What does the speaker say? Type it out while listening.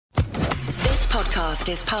podcast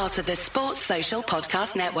is part of the Sports Social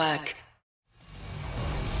Podcast Network.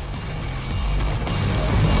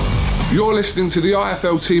 You're listening to the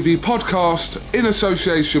IFL TV podcast in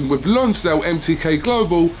association with Lonsdale MTK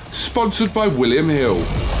Global, sponsored by William Hill.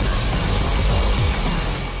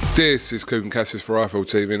 This is Kugan Cassis for IFL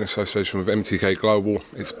TV in association with MTK Global.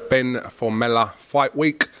 It's Ben Formella Fight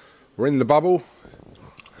Week. We're in the bubble.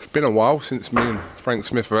 It's been a while since me and Frank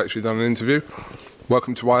Smith have actually done an interview.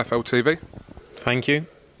 Welcome to IFL TV. Thank you.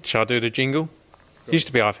 Shall I do the jingle? It used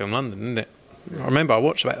to be IFL London, didn't it? I remember I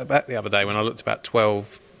watched about back the other day when I looked about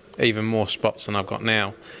 12 even more spots than I've got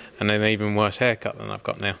now, and an even worse haircut than I've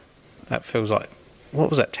got now. That feels like, what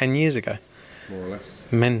was that, 10 years ago? More or less.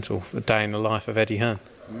 Mental, the day in the life of Eddie Hearn.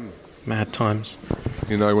 Mad times.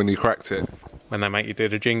 You know when you cracked it? When they make you do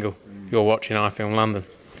the jingle. You're watching iFilm London.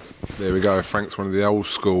 There we go. Frank's one of the old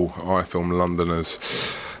school iFilm Londoners.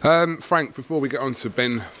 Frank, before we get on to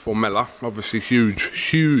Ben Formella, obviously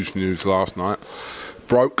huge news last night.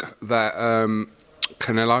 Broke that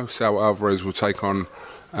Canelo, Saul Alvarez, will take on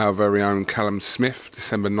our very own Callum Smith,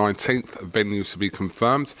 December 19th, venue to be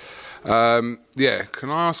confirmed. Can I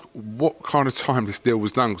ask what kind of time this deal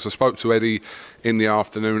was done? Because I spoke to Eddie in the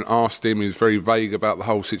afternoon, asked him, he was very vague about the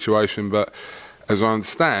whole situation, but as I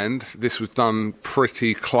understand, this was done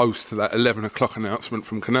pretty close to that 11 o'clock announcement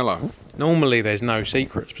from Canelo. Normally there's no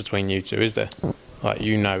secrets between you two, is there? Like,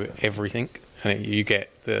 you know everything, and you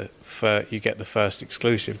get the first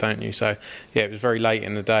exclusive, don't you? So, yeah, it was very late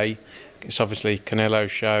in the day. It's obviously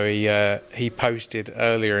Canelo's show. He posted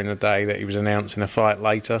earlier in the day that he was announcing a fight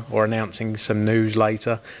later, or announcing some news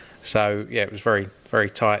later. So, yeah, it was very, very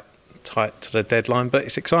tight to the deadline. But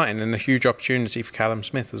it's exciting and a huge opportunity for Callum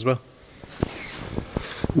Smith as well.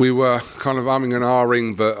 We were kind of umming and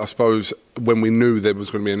ahhing, but I suppose when we knew there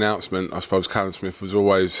was going to be an announcement, I suppose Callum Smith was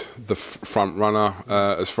always the front runner.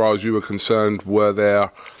 As far as you were concerned, were there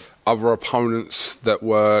other opponents that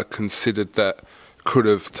were considered that could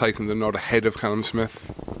have taken the nod ahead of Callum Smith?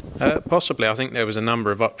 Possibly. I think there was a number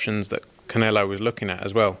of options that Canelo was looking at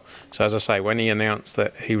as well. So as I say, when he announced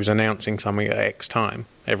that he was announcing something at X time,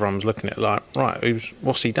 everyone was looking at it like, right,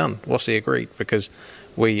 what's he done? What's he agreed? Because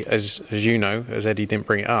we, as you know, as Eddie didn't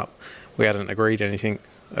bring it up, we hadn't agreed anything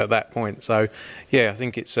at that point. So, yeah, I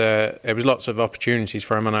think there was lots of opportunities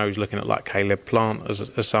for him. I know he was looking at like Caleb Plant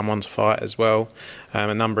as someone to fight as well.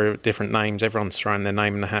 A number of different names. Everyone's throwing their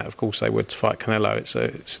name in the hat. Of course they would, to fight Canelo.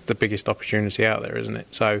 It's the biggest opportunity out there, isn't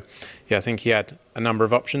it? So, yeah, I think he had a number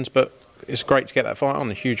of options, but it's great to get that fight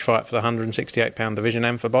on. A huge fight for the 168-pound division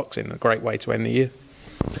and for boxing. A great way to end the year.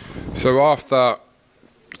 So after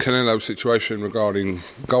Canelo's situation regarding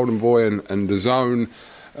Golden Boy and Dazn,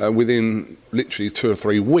 within literally 2 or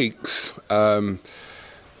 3 weeks,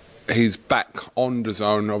 he's back on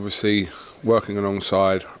Dazn, obviously working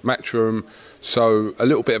alongside Matchroom. So a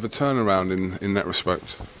little bit of a turnaround in that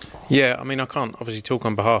respect. Yeah, I mean, I can't obviously talk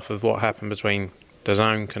on behalf of what happened between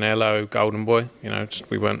Dazn, Canelo, Golden Boy.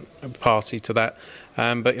 We weren't a party to that.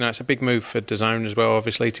 But, it's a big move for Dazn as well,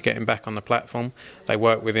 obviously, to get him back on the platform. They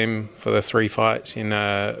worked with him for the 3 fights in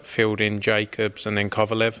Fielding, Jacobs and then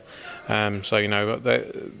Kovalev.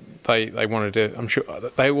 They wanted to, I'm sure,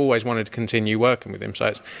 they always wanted to continue working with him.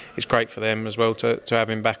 So it's great for them as well to have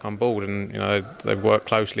him back on board. And, they've worked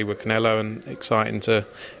closely with Canelo, and exciting to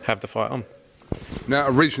have the fight on. Now,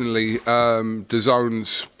 originally,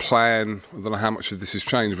 Dazn's plan, I don't know how much of this has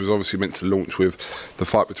changed, was obviously meant to launch with the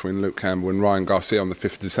fight between Luke Campbell and Ryan Garcia on the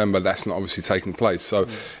 5th of December. That's not obviously taking place. So,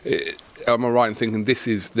 am I right in thinking this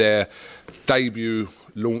is their debut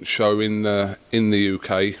launch show in the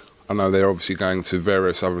UK? I know they're obviously going to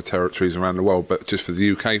various other territories around the world, but just for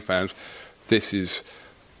the UK fans, this is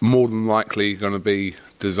more than likely going to be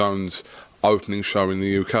Dazn's opening show in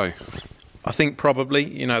the UK. I think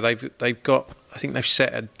probably, they've got, I think they've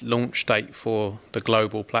set a launch date for the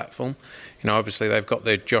global platform. Obviously they've got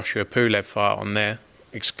the Joshua Pulev fight on there,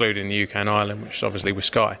 excluding the UK and Ireland, which is obviously with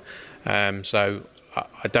Sky. So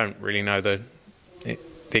I don't really know the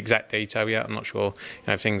exact detail yet. I'm not sure.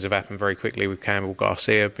 Things have happened very quickly with Campbell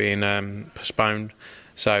Garcia being postponed.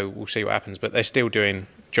 So we'll see what happens. But they're still doing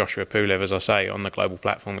Joshua Pulev, as I say, on the global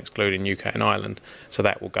platform, excluding UK and Ireland. So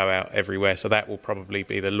that will go out everywhere. So that will probably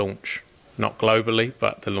be the launch. Not globally,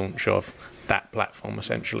 but the launch of that platform,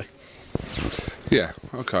 essentially. Yeah,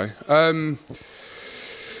 okay.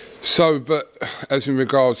 But as in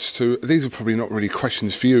regards to, these are probably not really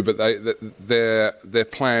questions for you, but their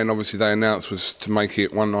plan, obviously they announced, was to make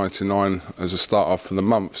it $199 as a start off for the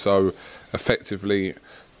month. So effectively,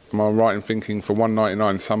 am I right in thinking for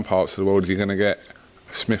 $199 some parts of the world you're going to get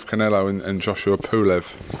Smith Canelo and Joshua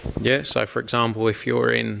Pulev? Yeah, so for example, if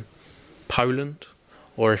you're in Poland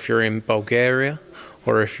or if you're in Bulgaria,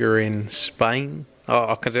 or if you're in Spain.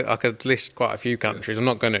 I could list quite a few countries. I'm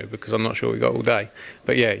not going to, because I'm not sure we got all day.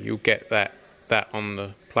 But yeah, you'll get that on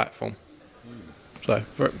the platform. So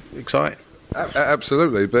very exciting.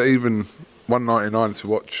 Absolutely, but even $1.99 to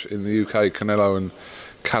watch in the UK, Canelo and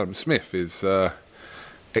Callum Smith is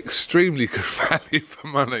extremely good value for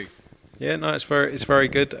money. Yeah, no, it's very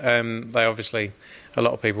good. They obviously, a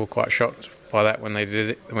lot of people were quite shocked by that when they did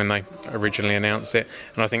it, when they originally announced it,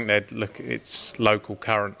 and I think they'd look, it's local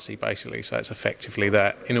currency basically, so it's effectively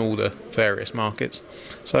that in all the various markets.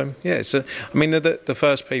 So yeah, I mean, they're the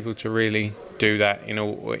first people to really do that in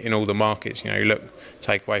all the markets. You know, you look,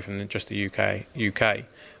 take away from just the UK,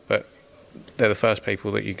 but they're the first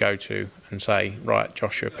people that you go to and say, right,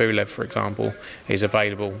 Joshua Pulev, for example, is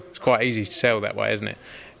available. It's quite easy to sell that way, isn't it?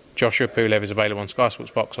 Joshua Pulev is available on Sky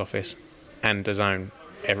Sports box office and Dazn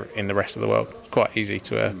in the rest of the world. It's quite easy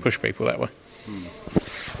to push people that way.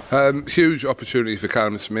 Huge opportunity for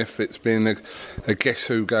Callum Smith. It's been a guess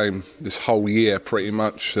who game this whole year, pretty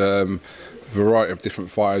much. Variety of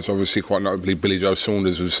different fighters. Obviously, quite notably, Billy Joe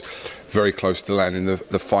Saunders was very close to landing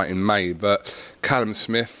the fight in May. But Callum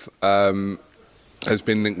Smith has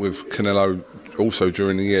been linked with Canelo also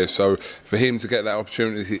during the year. So for him to get that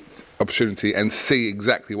opportunity and see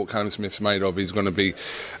exactly what Callum Smith's made of is going to be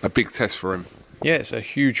a big test for him. Yeah, it's a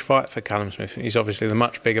huge fight for Callum Smith. He's obviously the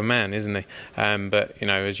much bigger man, isn't he? But, you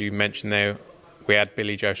know, as you mentioned there, we had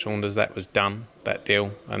Billy Joe Saunders, that was done, that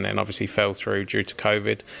deal, and then obviously fell through due to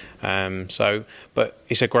COVID. But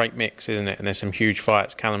it's a great mix, isn't it? And there's some huge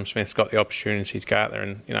fights. Callum Smith's got the opportunity to go out there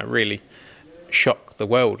and, you know, really shock the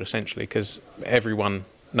world, essentially, because everyone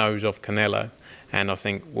knows of Canelo, and I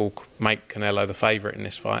think will make Canelo the favourite in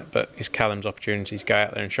this fight. But it's Callum's opportunity to go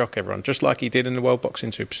out there and shock everyone, just like he did in the World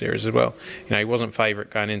Boxing Super Series as well. You know, he wasn't favourite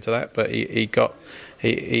going into that, but he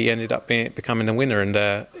ended up becoming the winner, and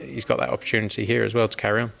he's got that opportunity here as well to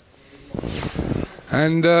carry on.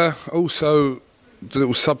 And also, the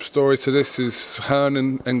little sub-story to this is Hearn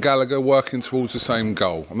and Gallagher working towards the same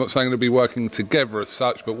goal. I'm not saying they'll be working together as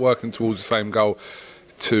such, but working towards the same goal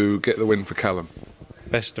to get the win for Callum.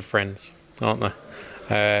 Best of friends, aren't they?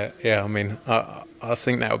 Yeah, I mean, I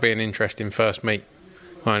think that'll be an interesting first meet,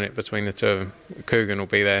 won't it, between the two of them. Coogan will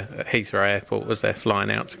be there at Heathrow Airport as they're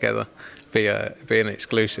flying out together. Be an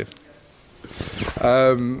exclusive.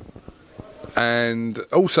 And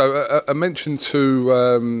also a mention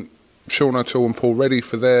to Sean O'Toole and Paul Reddy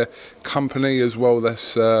for their company as well.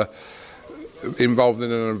 That's involved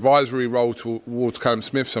in an advisory role towards Callum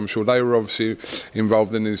Smith, so I'm sure they were obviously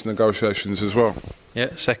involved in these negotiations as well.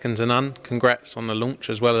 Yeah, second to none. Congrats on the launch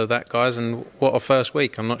as well as that, guys, and what a first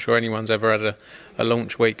week. I'm not sure anyone's ever had a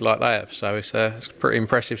launch week like they have, so it's a pretty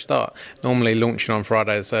impressive start. Normally launching on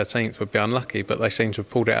Friday the 13th would be unlucky, but they seem to have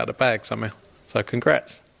pulled it out of the bag somehow, so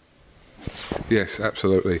congrats. Yes,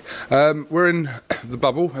 absolutely. We're in the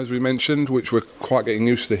bubble, as we mentioned, which we're quite getting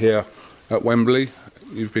used to here at Wembley.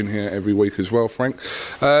 You've been here every week as well, Frank.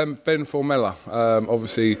 Ben Formella,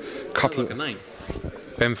 obviously, couple like a name.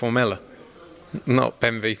 Ben Formella, not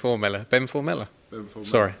Ben v Formella. Ben Formella.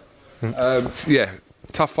 Sorry. Yeah,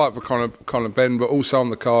 tough fight for Conor Ben, but also on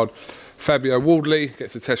the card, Fabio Wardley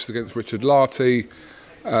gets a test against Richard Lartey.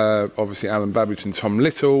 Obviously, Alan Babbage and Tom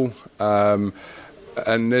Little.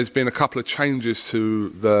 And there's been a couple of changes to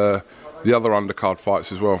the other undercard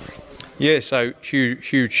fights as well. Yeah, so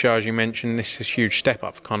huge show, as you mentioned. This is a huge step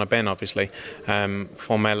up for Conor Ben, obviously.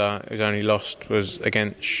 Formella, who's only lost, was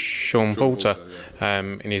against Sean Porter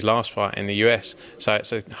in his last fight in the US. So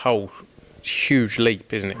it's a whole huge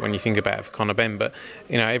leap, isn't it, when you think about it for Conor Ben? But,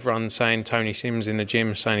 you know, everyone's saying Tony Sims in the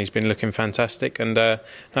gym, saying he's been looking fantastic. And no,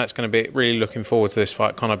 it's going to be really looking forward to this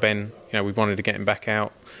fight. Conor Ben, you know, we wanted to get him back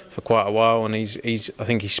out for quite a while, and I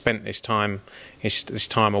think he's spent this time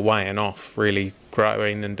away and off really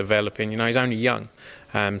growing and developing. You know, he's only young,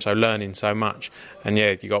 so learning so much. And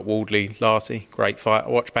yeah, you got Wardley, Lartey, great fight. I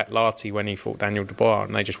watched back Lartey when he fought Daniel Dubois,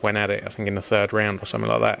 and they just went at it, I think, in the third round or something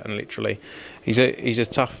like that. And literally, he's a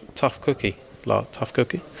tough cookie. Tough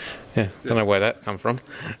cookie. Yeah, don't know where that come from.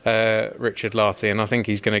 Richard Lartey, and I think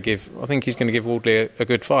he's going to give Wardley a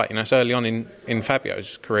good fight. You know, it's early on in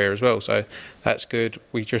Fabio's career as well, so that's good.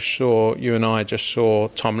 You and I just saw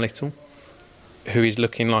Tom Little, who is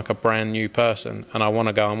looking like a brand new person, and I want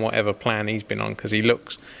to go on whatever plan he's been on, because he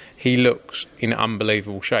looks in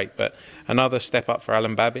unbelievable shape. But another step up for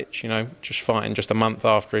Alan Babbage, you know, just fighting just a month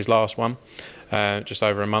after his last one, just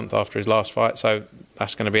over a month after his last fight, so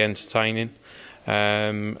that's going to be entertaining.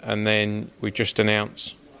 And then we just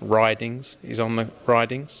announced Ridings is on the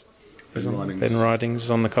Ridings. Ben Ridings is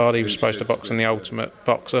on the card. He was supposed to box in the Ultimate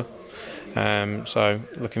Boxer, so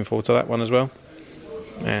looking forward to that one as well.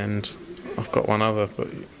 and I've got one other, but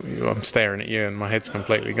I'm staring at you and my head's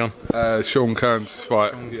completely gone. Sean Kearns'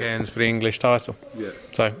 fight. Sean Kearns for the English title. Yeah.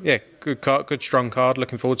 So, yeah, good card, good strong card.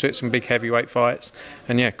 Looking forward to it. Some big heavyweight fights.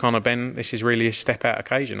 And, yeah, Conor Benn, this is really a step-out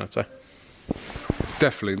occasion, I'd say.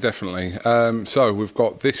 Definitely. So we've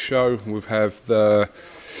got this show. We have the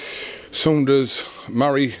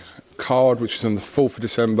Saunders-Murray card, which is on the 4th of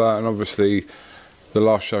December, and obviously the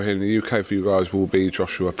last show here in the UK for you guys will be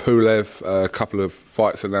Joshua Pulev. A couple of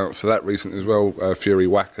fights announced for that recently as well, Fury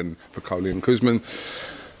Wack and Bakoli and Kuzman.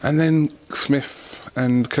 And then Smith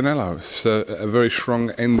and Canelo. It's a very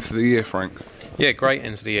strong end to the year, Frank. Yeah, great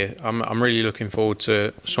end to the year. I'm really looking forward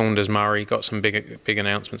to Saunders-Murray. Got some big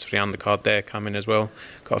announcements for the undercard there coming as well.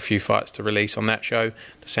 Got a few fights to release on that show.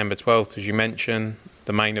 December 12th, as you mentioned,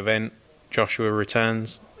 the main event. Joshua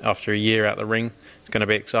returns after a year out the ring. It's going to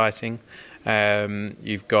be exciting.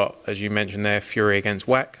 You've got, as you mentioned there, Fury against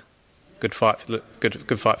Wack. Good fight for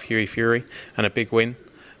Fury, and a big win.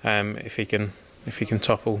 If he can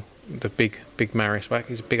topple the big Marius Wack,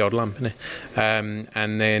 he's a big old lump, isn't he?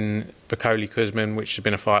 And then Bakoli Kuzman, which has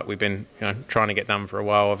been a fight we've been trying to get done for a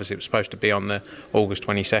while. Obviously, it was supposed to be on the August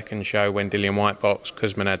 22nd show when Dillian Whyte boxed.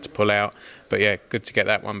 Kuzman had to pull out, but yeah, good to get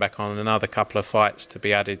that one back on. Another couple of fights to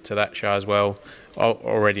be added to that show as well.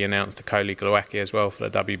 Already announced the Coley Glowacki as well for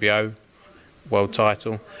the WBO world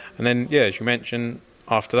title, and then as you mentioned,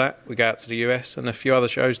 after that we go out to the US and a few other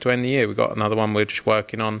shows to end the year. We've got another one we're just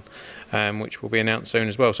working on, which will be announced soon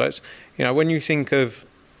as well. So it's when you think of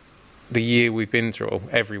the year we've been through, or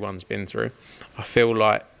everyone's been through, I feel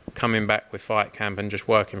like coming back with Fight Camp and just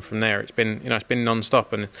working from there, it's been it's been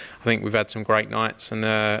non-stop, and I think we've had some great nights, and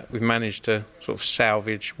we've managed to sort of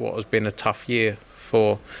salvage what has been a tough year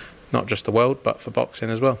for not just the world but for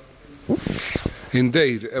boxing as well.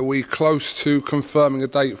 Indeed. Are we close to confirming a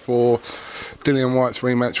date for Dillian Whyte's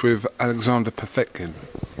rematch with Alexander Povetkin?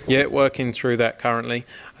 Yeah, working through that currently.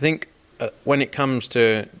 I think when it comes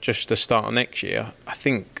to just the start of next year, I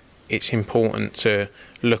think it's important to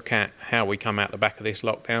look at how we come out the back of this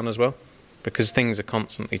lockdown as well, because things are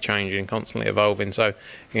constantly changing, constantly evolving. So,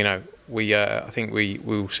 I think we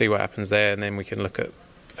will see what happens there, and then we can look at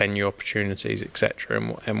venue opportunities,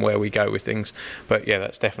 etc., and where we go with things. But yeah,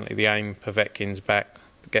 that's definitely the aim. Povetkin's back,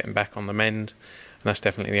 getting back on the mend, and that's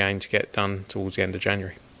definitely the aim to get done towards the end of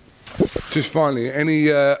January. Just finally, any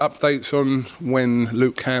updates on when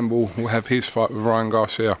Luke Campbell will have his fight with Ryan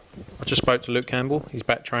Garcia? I just spoke to Luke Campbell. He's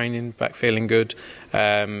back training, back feeling good.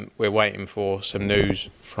 We're waiting for some news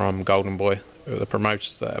from Golden Boy, who are the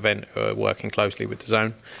promoters of that event, who are working closely with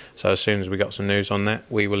Dazn. So as soon as we got some news on that,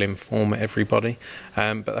 we will inform everybody.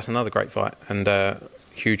 But that's another great fight, and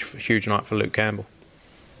huge night for Luke Campbell.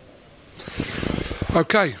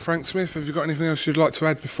 Okay, Frank Smith, have you got anything else you'd like to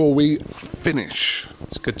add before we finish?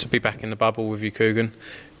 It's good to be back in the bubble with you, Coogan.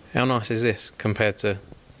 How nice is this compared to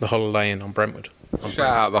the Holiday Inn on Brentwood? Shout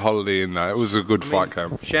out the Holiday Inn, though. It was a good fight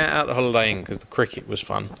camp. Shout out the Holiday Inn, because the cricket was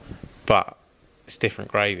fun, but it's different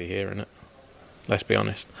gravy here, isn't it? Let's be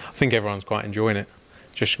honest. I think everyone's quite enjoying it.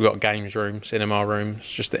 Just we've got games room, cinema rooms,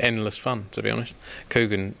 just endless fun, to be honest.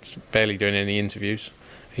 Coogan's barely doing any interviews.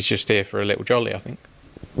 He's just here for a little jolly, I think.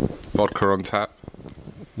 Vodka on tap?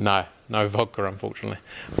 No vodka, unfortunately.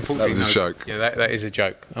 That was a joke. Yeah, that is a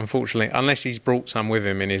joke. Unfortunately, unless he's brought some with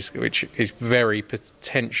him which is very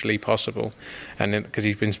potentially possible, and because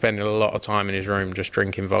he's been spending a lot of time in his room just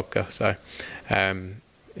drinking vodka. So,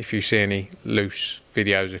 if you see any loose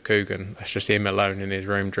videos of Coogan, that's just him alone in his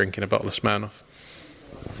room drinking a bottle of Smirnoff.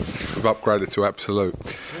 We've upgraded to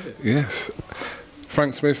Absolute. Yes.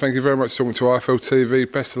 Frank Smith, thank you very much for talking to IFL TV.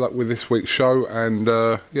 Best of luck with this week's show, and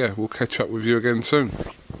we'll catch up with you again soon.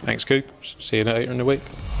 Thanks, Coop. See you later in the week.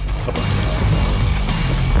 Bye-bye.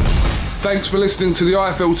 Thanks for listening to the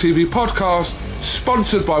IFL TV podcast,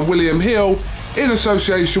 sponsored by William Hill in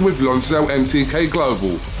association with Lonsdale MTK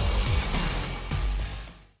Global.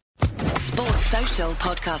 Sports Social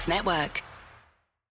Podcast Network.